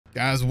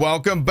Guys,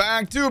 welcome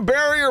back to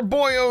Barrier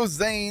Boyo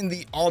Zane,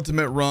 the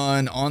ultimate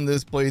run. On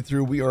this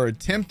playthrough, we are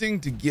attempting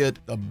to get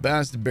the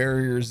best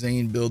Barrier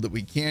Zane build that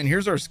we can.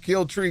 Here's our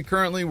skill tree.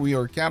 Currently, we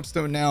are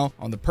capstone now.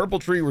 On the purple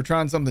tree, we're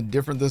trying something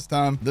different this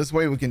time. This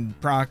way, we can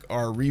proc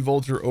our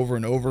Revolter over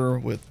and over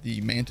with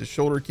the Mantis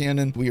Shoulder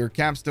Cannon. We are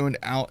capstoned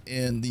out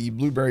in the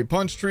Blueberry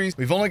Punch trees.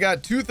 We've only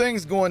got two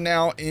things going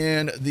now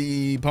in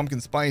the Pumpkin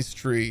Spice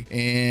tree.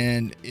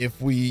 And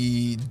if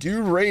we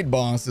do raid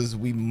bosses,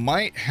 we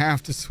might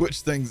have to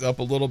switch things up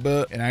a little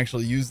bit and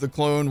actually use the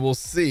clone. We'll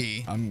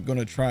see. I'm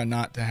gonna try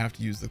not to have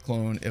to use the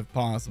clone if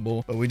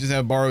possible, but we just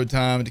have borrowed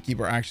time to keep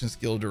our action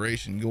skill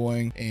duration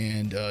going,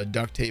 and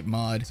duct tape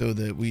mod so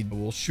that we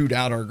will shoot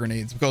out our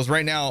grenades, because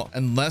right now,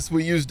 unless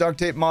we use duct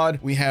tape mod,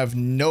 we have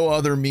no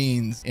other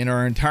means in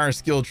our entire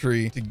skill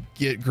tree to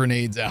get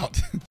grenades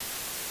out.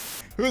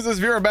 Who's this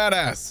viewer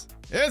badass?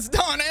 It's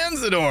Don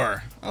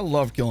Anzador. I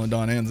love killing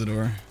Don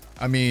Anzador.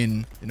 I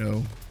mean, you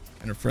know,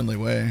 in a friendly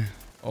way.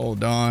 Oh,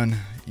 Don,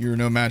 you're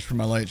no match for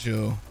my light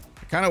show.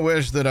 I kind of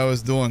wish that I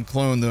was doing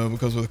clone though,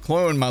 because with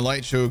clone, my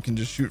light show can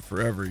just shoot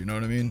forever. You know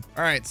what I mean?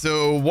 All right.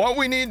 So what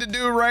we need to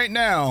do right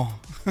now,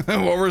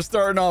 what we're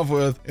starting off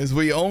with, is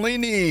we only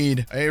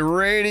need a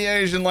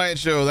radiation light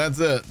show. That's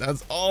it.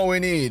 That's all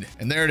we need.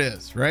 And there it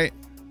is. Right?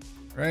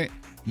 Right?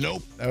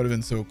 Nope. That would have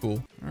been so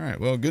cool. All right.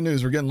 Well, good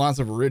news. We're getting lots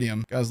of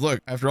iridium. Guys, look,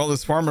 after all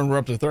this farming, we're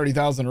up to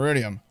 30,000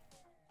 iridium.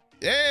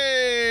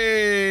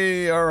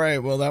 Yay! All right,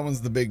 well, that one's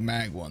the big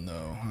mag one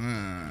though.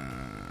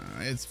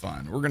 It's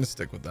fine. We're gonna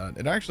stick with that.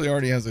 It actually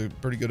already has a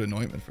pretty good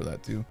anointment for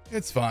that too.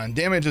 It's fine.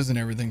 Damage isn't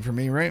everything for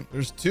me, right?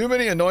 There's too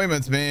many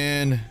anointments,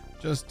 man.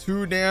 Just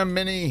too damn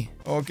many.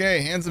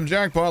 Okay, handsome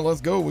jackpot.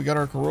 Let's go. We got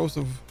our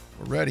corrosive.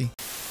 We're ready.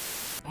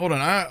 Hold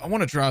on. I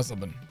want to try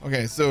something.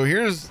 Okay, so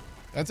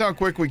that's how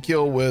quick we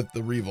kill with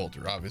the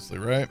Revolter, obviously,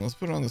 right? Let's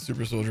put it on the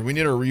Super Soldier. We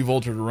need our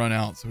Revolter to run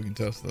out so we can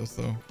test this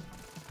though.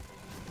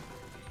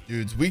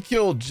 Dudes, we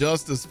kill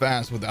just as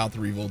fast without the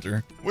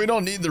Revolter. We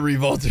don't need the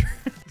Revolter.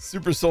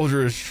 Super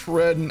Soldier is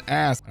shredding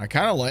ass. I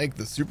kind of like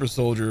the Super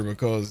Soldier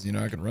because, you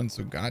know, I can run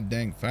so god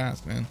dang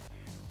fast, man.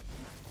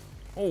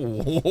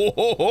 Oh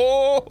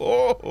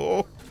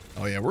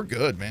yeah, we're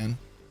good, man.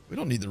 We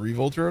don't need the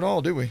Revolter at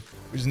all, do we?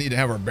 We just need to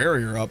have our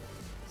barrier up.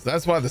 So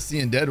that's why the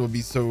Seein Dead would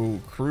be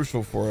so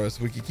crucial for us.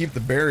 We could keep the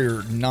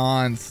barrier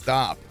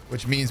non-stop,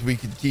 which means we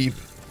could keep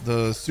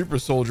the Super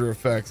Soldier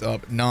effects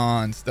up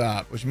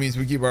non-stop, which means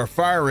we keep our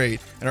fire rate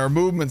and our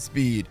movement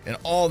speed and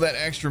all that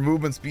extra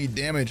movement speed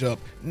damage up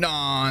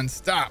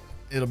non-stop.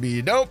 It'll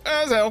be dope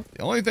as hell.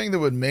 The only thing that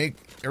would make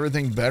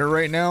everything better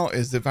right now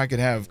is if I could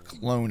have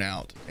clone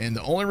out, and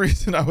the only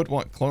reason I would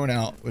want clone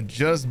out would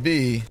just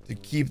be to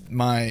keep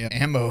my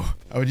ammo.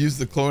 I would use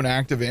the clone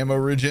active ammo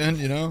regen,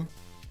 you know.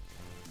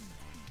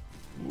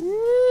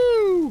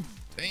 Woo!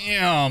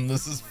 Damn,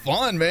 this is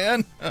fun,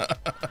 man.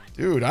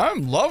 Dude,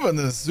 I'm loving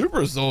this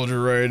Super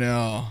Soldier right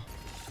now.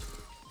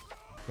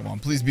 Come on,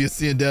 please be a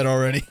Seein Dead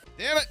already.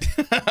 Damn it.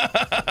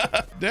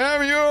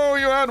 Damn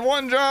you had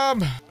one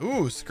job.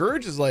 Ooh,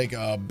 Scourge is like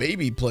a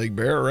baby plague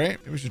bear, right?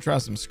 Maybe we should try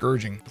some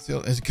Scourging. See,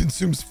 it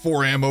consumes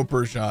 4 ammo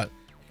per shot.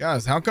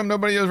 Guys, how come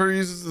nobody ever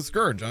uses the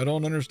Scourge? I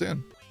don't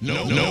understand.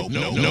 No.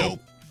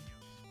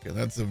 Okay,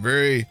 that's a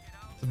very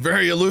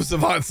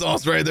elusive hot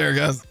sauce right there,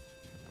 guys.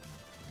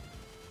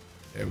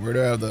 Okay, where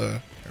do I have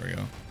the... There we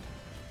go.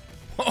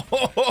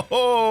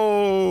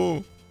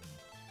 Oh!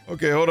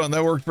 Okay, hold on.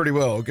 That worked pretty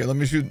well. Okay, let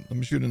me shoot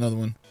another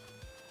one.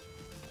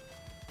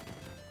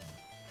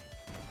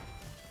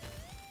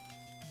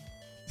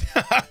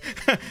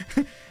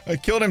 I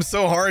killed him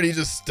so hard, he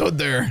just stood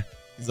there.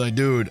 He's like,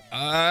 dude,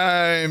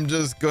 I'm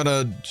just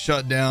gonna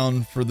shut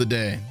down for the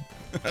day.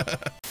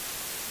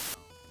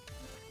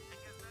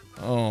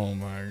 Oh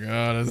my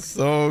god, it's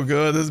so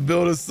good. This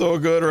build is so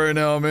good right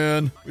now,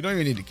 man. We don't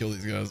even need to kill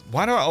these guys.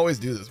 Why do I always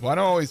do this? Why do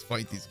I always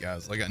fight these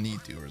guys like I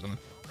need to or something?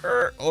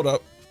 Hold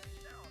up.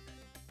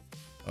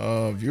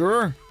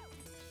 Viewer?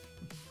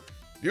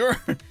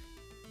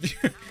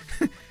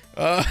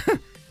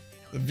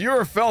 The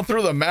viewer fell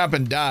through the map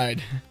and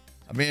died.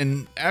 I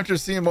mean, after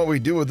seeing what we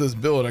do with this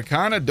build, I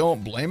kind of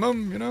don't blame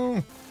him, you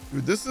know?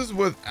 Dude, this is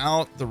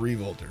without the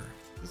Revolter.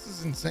 This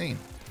is insane.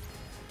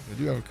 I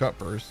do have a cut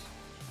purse.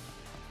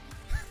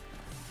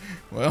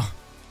 Well,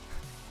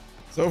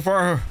 so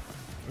far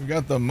we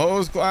got the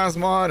Moe's class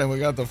mod and we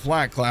got the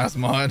Flat class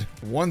mod.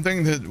 One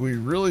thing that we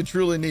really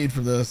truly need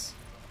for this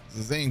is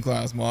the Zane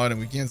class mod, and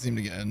we can't seem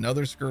to get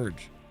another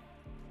Scourge.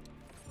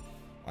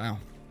 Wow.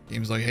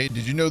 Game's like, hey,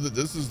 did you know that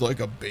this is like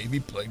a baby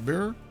plague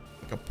bearer?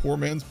 Like a poor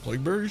man's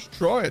plague bearer? You should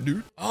try it,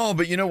 dude. Oh,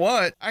 but you know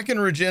what? I can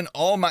regen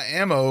all my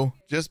ammo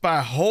just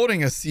by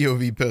holding a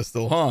COV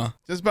pistol, huh?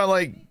 Just by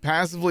like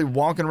passively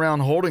walking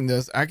around holding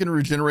this, I can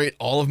regenerate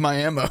all of my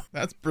ammo.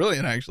 That's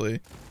brilliant, actually.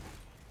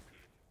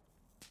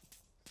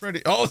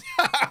 Ready? Oh,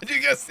 did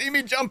you guys see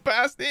me jump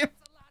past him?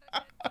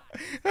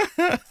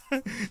 I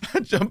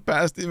jumped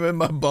past him in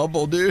my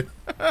bubble, dude.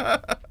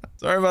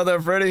 Sorry about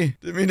that, Freddy.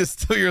 Didn't mean to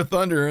steal your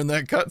thunder in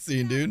that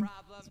cutscene, dude.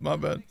 It's my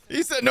bad.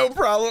 He said no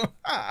problem.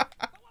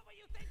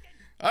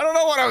 I don't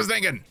know what I was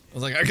thinking. I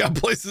was like, I got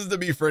places to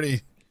be,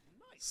 Freddy.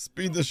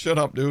 Speed this shit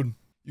up, dude.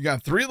 You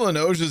got 3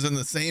 Lenosias in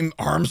the same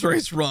arms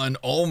race run.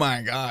 Oh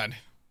my God.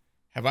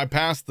 Have I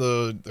passed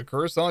the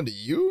curse on to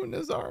you,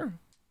 Nizar?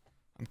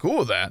 I'm cool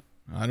with that.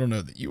 I don't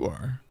know that you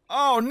are.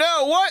 Oh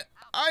no, what?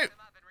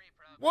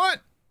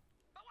 What?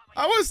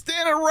 I was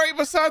standing right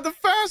beside the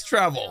fast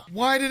travel.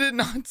 Why did it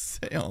not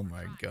say? Oh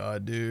my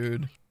God,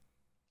 dude.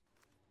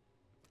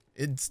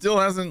 It still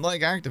hasn't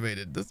like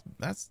activated.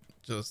 That's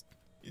just,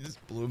 he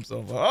just blew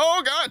himself up.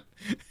 Oh God.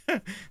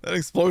 That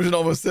explosion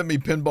almost sent me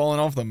pinballing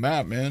off the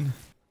map, man.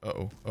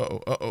 Uh-oh,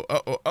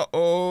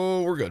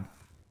 we're good.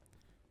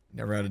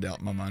 Never had a doubt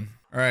in my mind.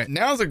 All right,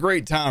 now's a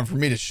great time for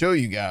me to show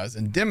you guys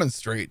and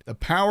demonstrate the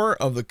power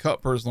of the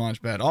cut purse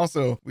launch pad.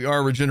 Also, we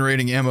are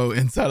regenerating ammo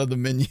inside of the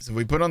menu. So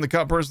we put on the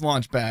cut purse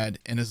launch pad,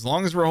 and as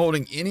long as we're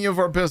holding any of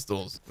our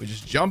pistols, we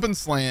just jump and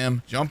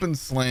slam, jump and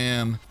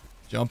slam,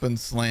 jump and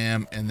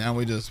slam, and now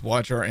we just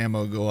watch our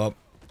ammo go up.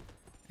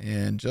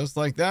 And just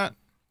like that,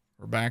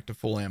 we're back to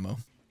full ammo.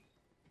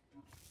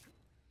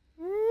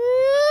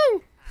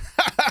 Woo!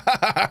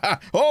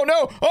 Oh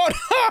no! Oh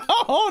no!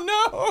 Oh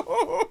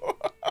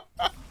no!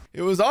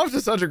 It was off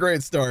to such a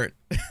great start.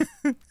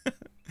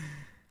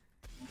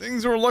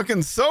 Things were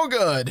looking so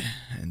good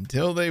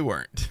until they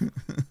weren't.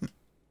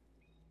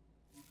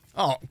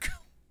 Oh.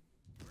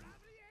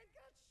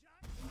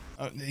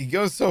 He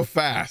goes so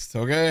fast,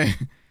 okay?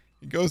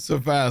 He goes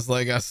so fast.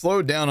 Like, I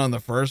slowed down on the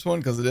first one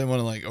because I didn't want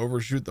to like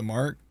overshoot the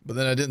mark, but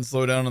then I didn't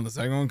slow down on the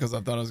second one because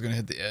I thought I was going to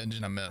hit the edge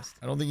and I missed.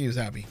 I don't think he was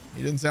happy.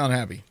 He didn't sound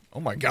happy. Oh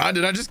my God,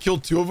 did I just kill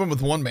 2 of them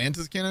with 1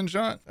 mantis cannon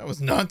shot? That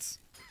was nuts.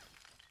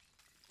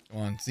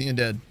 Come on, Seein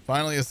Dead.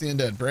 Finally a Seein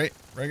Dead, right?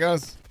 Right,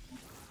 guys?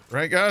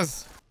 Right,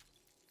 guys?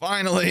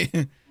 Finally,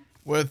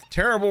 with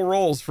terrible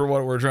rolls for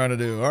what we're trying to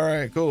do. All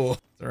right, cool.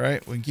 It's all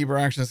right. We can keep our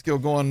action skill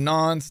going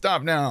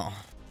non-stop now.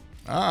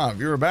 Ah,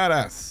 Viewer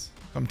Badass.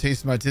 Come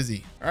taste my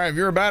tizzy. All right,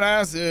 Viewer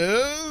Badass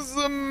is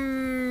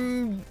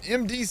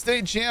MD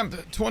State Champ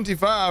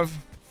 25.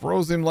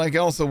 Froze him like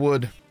Elsa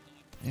would.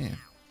 Yeah.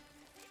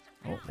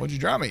 Oh, what'd you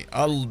drop me?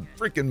 A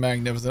freaking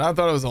magnificent. I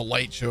thought it was a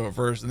light show at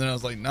first, and then I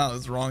was like, no, this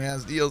is the wrong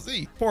ass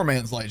DLC. Poor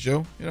man's light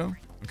show, you know?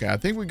 Okay, I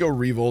think we go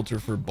Revolter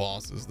for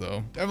bosses,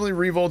 though. Definitely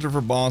Revolter for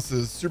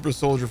bosses, Super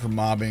Soldier for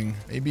mobbing,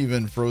 maybe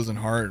even Frozen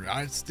Heart.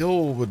 I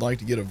still would like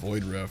to get a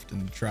Void Rift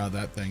and try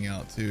that thing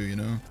out, too, you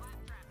know?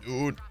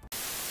 Dude.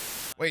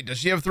 Wait, does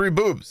she have 3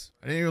 boobs?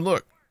 I didn't even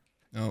look.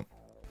 No.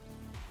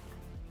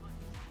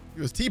 He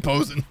was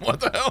T-posing.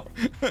 What the hell?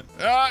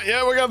 Ah,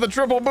 yeah, we got the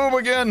triple boob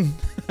again.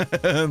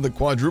 The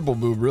quadruple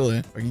boob, really.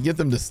 I can get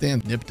them to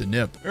stand nip to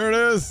nip. There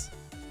it is.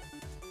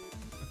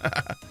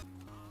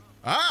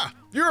 Ah,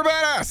 you're a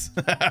badass.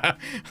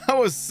 I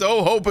was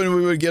so hoping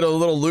we would get a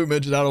little loot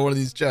midget out of one of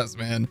these chests,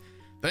 man.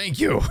 Thank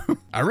you.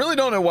 I really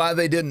don't know why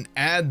they didn't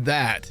add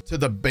that to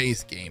the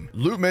base game.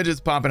 Loot midgets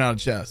popping out of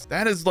chests.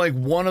 That is like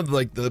one of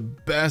like the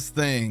best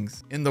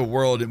things in the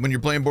world when you're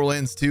playing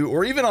Borderlands 2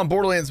 or even on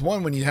Borderlands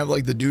 1 when you have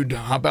like the dude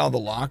hop out of the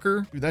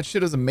locker. Dude, that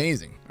shit is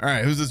amazing. All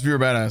right, who's this Viewer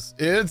Badass?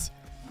 It's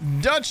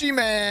Dutchy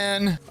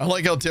Man. I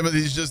like how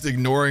Timothy's just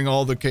ignoring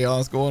all the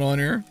chaos going on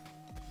here.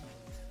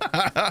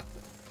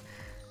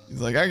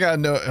 He's like, I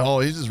got no, oh,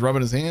 he's just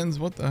rubbing his hands.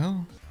 What the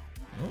hell?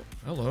 Oh,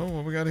 hello,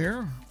 what we got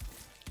here?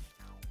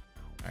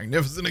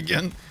 Magnificent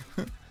again.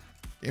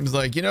 Game's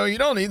like, you know, you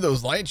don't need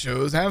those light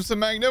shows. Have some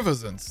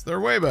magnificence. They're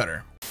way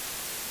better.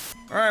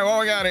 All right, what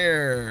we got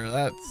here?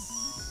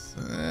 That's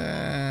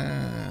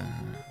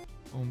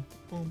boom,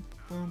 boom,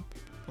 boom,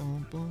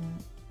 boom, boom.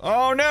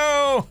 Oh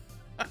no.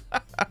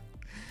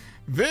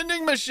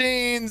 Vending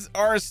machines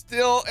are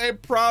still a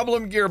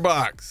problem,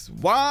 Gearbox.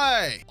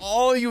 Why?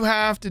 All you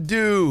have to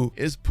do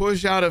is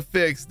push out a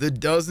fix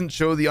that doesn't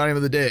show the item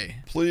of the day.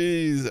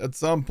 Please, at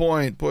some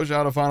point, push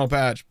out a final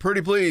patch.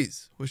 Pretty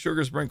please, with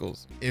sugar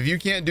sprinkles. If you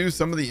can't do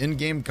some of the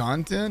in-game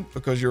content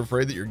because you're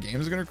afraid that your game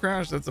is gonna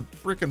crash, that's a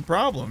freaking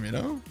problem, you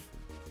know?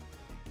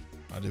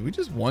 Did we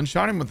just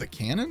one-shot him with the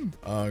cannon?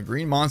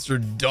 Green monster,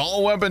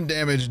 dull weapon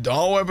damage,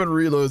 dull weapon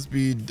reload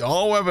speed,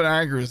 dull weapon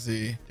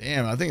accuracy.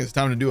 Damn, I think it's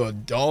time to do a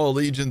dull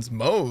allegiance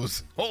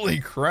Moe's. Holy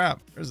crap.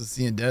 There's a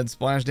Seein Dead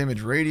splash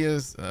damage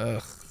radius.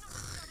 Ugh.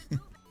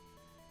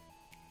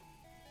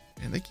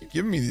 Man, they keep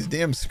giving me these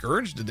damn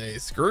Scourge today.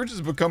 Scourge has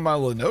become my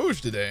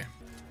Lenoge today.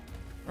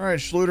 All right,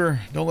 Schluter,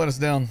 don't let us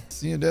down.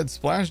 Seein Dead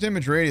splash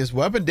damage radius,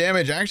 weapon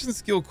damage, action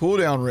skill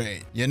cooldown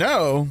rate. You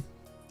know,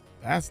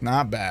 that's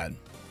not bad.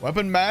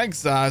 Weapon mag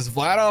size,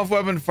 flat off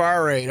weapon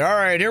fire rate. All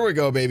right, here we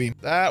go, baby.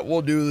 That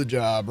will do the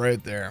job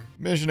right there.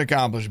 Mission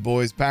accomplished,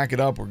 boys. Pack it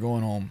up. We're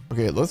going home.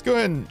 Okay, let's go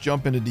ahead and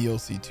jump into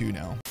DLC 2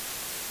 now.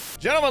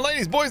 Gentlemen,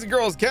 ladies, boys, and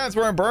girls, cats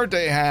wearing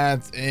birthday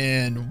hats,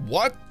 and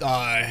what the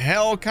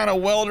hell kind of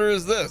welder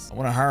is this? I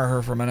want to hire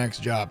her for my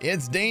next job.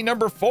 It's day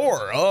number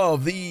 4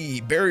 of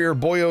the Barrier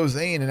Boyo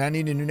Zane, and I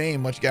need a new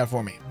name. What you got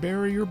for me?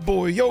 Barrier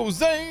Boyo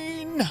Zane.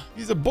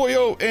 He's a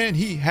boyo, and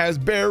he has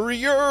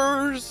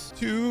barriers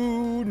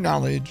to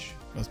knowledge.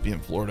 Must be in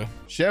Florida.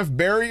 Chef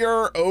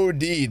Barrier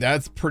OD.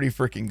 That's pretty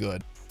freaking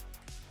good.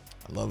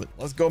 I love it.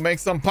 Let's go make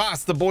some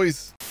pasta,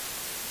 boys.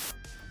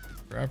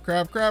 Crap,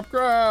 crap, crap,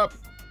 crap.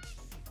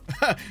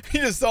 He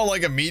just saw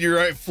like a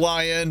meteorite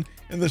fly in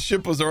and the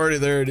ship was already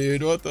there,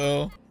 dude. What the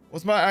hell?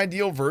 What's my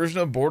ideal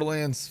version of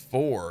Borderlands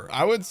 4?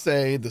 I would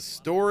say the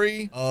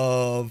story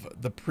of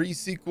the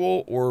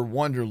pre-sequel or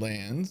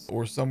Wonderlands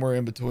or somewhere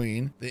in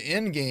between. The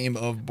end game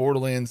of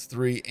Borderlands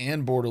 3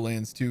 and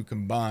Borderlands 2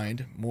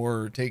 combined.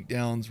 More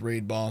takedowns,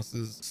 raid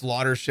bosses,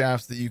 slaughter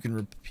shafts that you can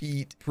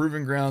repeat,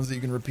 proving grounds that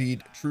you can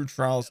repeat, true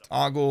trials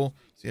toggle.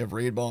 So you have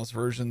raid boss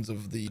versions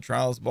of the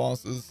trials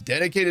bosses.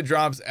 Dedicated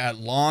drops at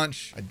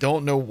launch. I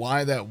don't know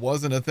why that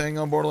wasn't a thing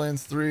on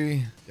Borderlands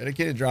 3.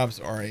 Dedicated drops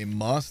are a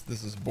must.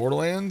 This is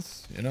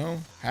Borderlands, you know,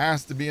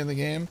 has to be in the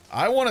game.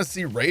 I want to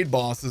see raid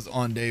bosses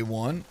on day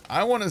one.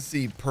 I want to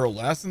see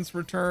Pearlescence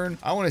return.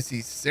 I want to see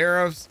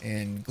Seraphs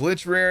and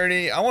glitch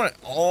rarity. I want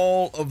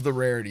all of the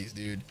rarities,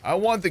 dude. I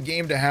want the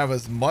game to have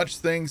as much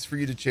things for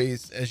you to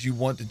chase as you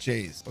want to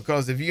chase.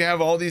 Because if you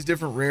have all these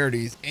different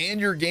rarities and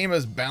your game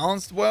is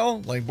balanced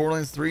well, like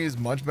Borderlands 3 is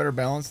much better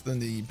balanced than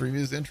the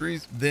previous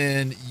entries,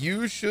 then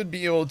you should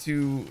be able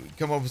to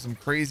come up with some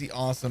crazy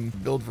awesome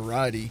build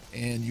variety,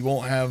 and you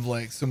won't have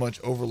like so much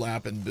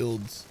overlap in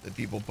builds that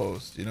people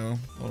post, you know.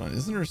 Hold on,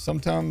 isn't there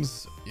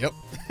sometimes? Yep.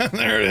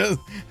 There it is.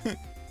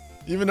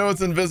 Even though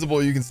it's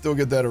invisible, you can still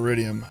get that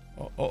iridium.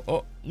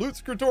 Oh, loot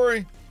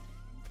Scritory.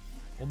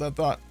 Hold that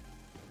thought.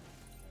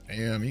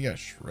 Damn, he got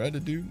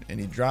shredded, dude, and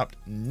he dropped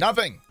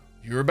nothing.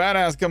 You're a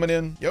badass coming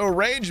in. Yo,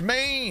 Rage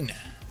Main.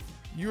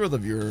 You are the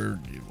viewer.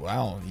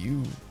 Wow,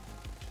 you.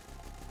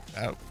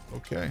 Oh,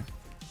 okay.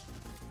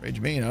 Rage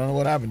Main. I don't know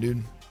what happened,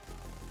 dude.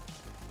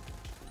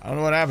 I don't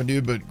know what happened,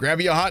 dude, but grab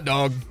you a hot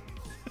dog.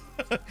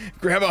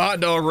 Grab a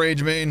hot dog,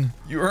 Rage Main.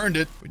 You earned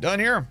it. We done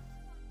here?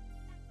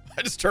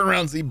 I just turn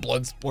around and see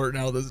blood splurting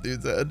out of this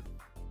dude's head.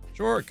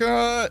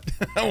 Shortcut.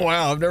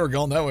 Wow, I've never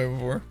gone that way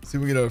before. Let's see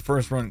if we get a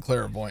first run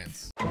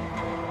clairvoyance.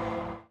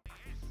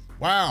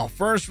 Wow,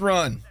 first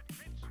run.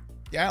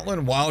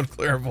 Gatlin Wild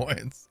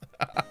Clairvoyance.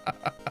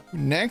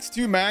 Next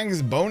 2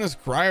 mags bonus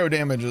cryo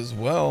damage as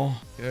well.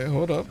 Okay,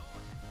 hold up.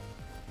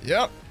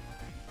 Yep.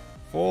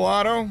 Full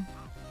auto.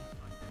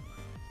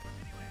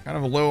 Kind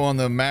of low on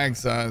the mag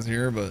size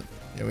here, but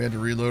yeah, we had to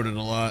reload it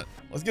a lot.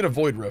 Let's get a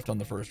Void Rift on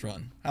the first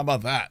run. How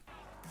about that?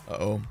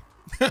 Uh-oh.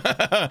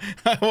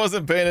 I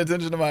wasn't paying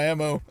attention to my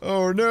ammo.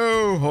 Oh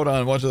no. Hold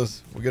on, watch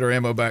this. We'll get our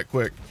ammo back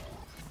quick.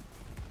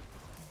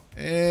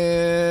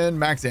 And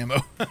max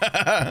ammo.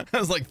 That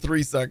was like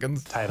 3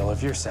 seconds. Title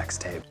of your sex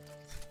tape.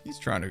 He's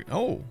trying to,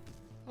 oh,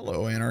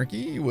 hello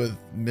Anarchy with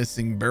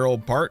missing barrel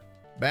part.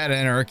 Bad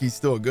Anarchy,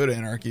 still a good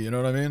Anarchy, you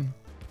know what I mean?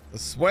 The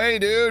sway,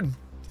 dude.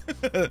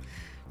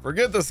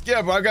 Forget the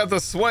skip, I got the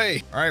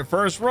sway. All right,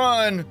 first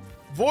run.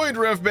 Void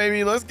Rift,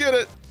 baby, let's get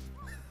it.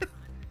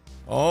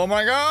 Oh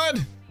my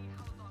God.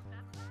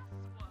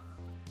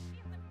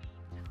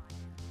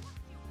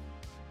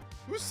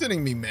 Who's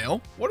sending me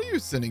mail? What are you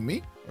sending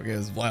me? Okay,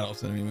 it's Vlad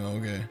sending me mail,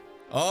 okay.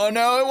 Oh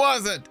no, it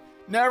wasn't.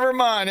 Never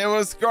mind, it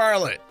was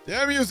Scarlet.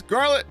 Damn you,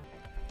 Scarlet.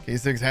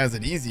 K6 has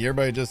it easy.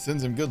 Everybody just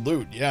sends him good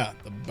loot. Yeah,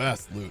 the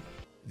best loot.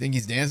 You think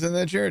he's dancing in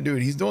that chair?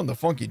 Dude, he's doing the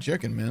funky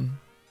chicken, man.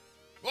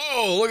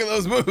 Whoa, look at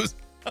those moves.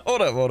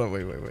 Hold up,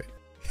 wait.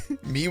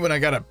 Me when I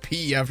gotta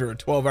pee after a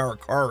 12-hour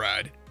car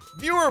ride.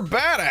 Viewer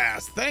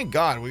Badass. Thank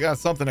God, we got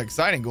something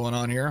exciting going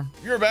on here.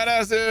 Viewer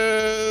Badass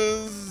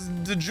is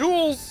the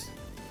Jules.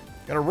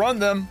 Gotta run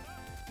them.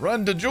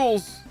 Run to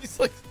Jules. He's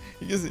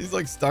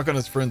like stuck on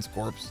his friend's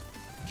corpse.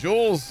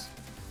 Jules,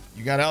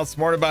 you got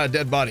outsmarted by a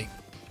dead body.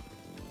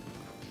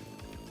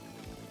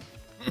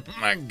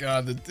 My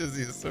God, the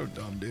Tizzy is so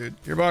dumb, dude.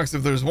 Gearbox,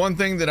 if there's one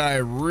thing that I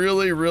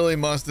really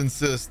must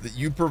insist that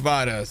you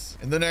provide us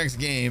in the next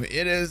game,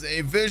 it is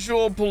a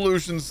visual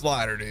pollution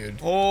slider, dude.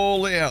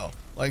 Holy hell.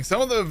 Like,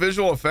 some of the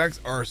visual effects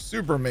are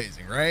super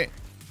amazing, right?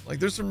 Like,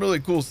 there's some really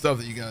cool stuff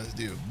that you guys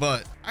do,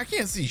 but I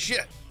can't see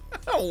shit.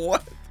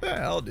 What the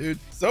hell, dude?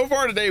 So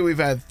far today, we've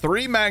had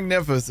 3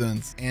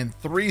 Magnificents and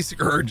 3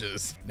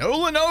 Scourges. No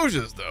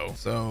Lenosias, though.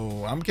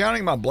 So I'm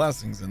counting my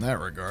blessings in that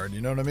regard.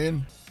 You know what I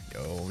mean?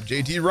 Yo,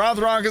 JT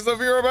Rothrock is the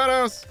Viewer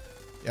Badass.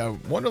 Yeah,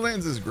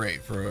 Wonderlands is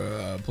great for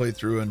a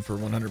playthrough, and for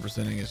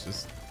 100%ing, it's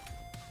just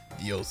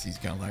DLC's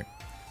kind of like,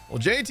 well,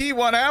 JT,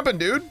 what happened,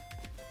 dude?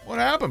 What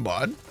happened,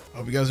 bud?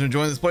 Hope you guys are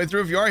enjoying this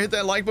playthrough. If you are, hit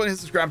that like button, hit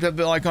subscribe, tap the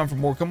bell icon for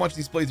more. Come watch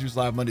these playthroughs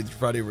live Monday through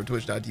Friday over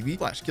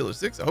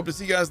Twitch.tv/Killer6. I hope to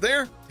see you guys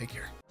there. Take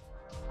care.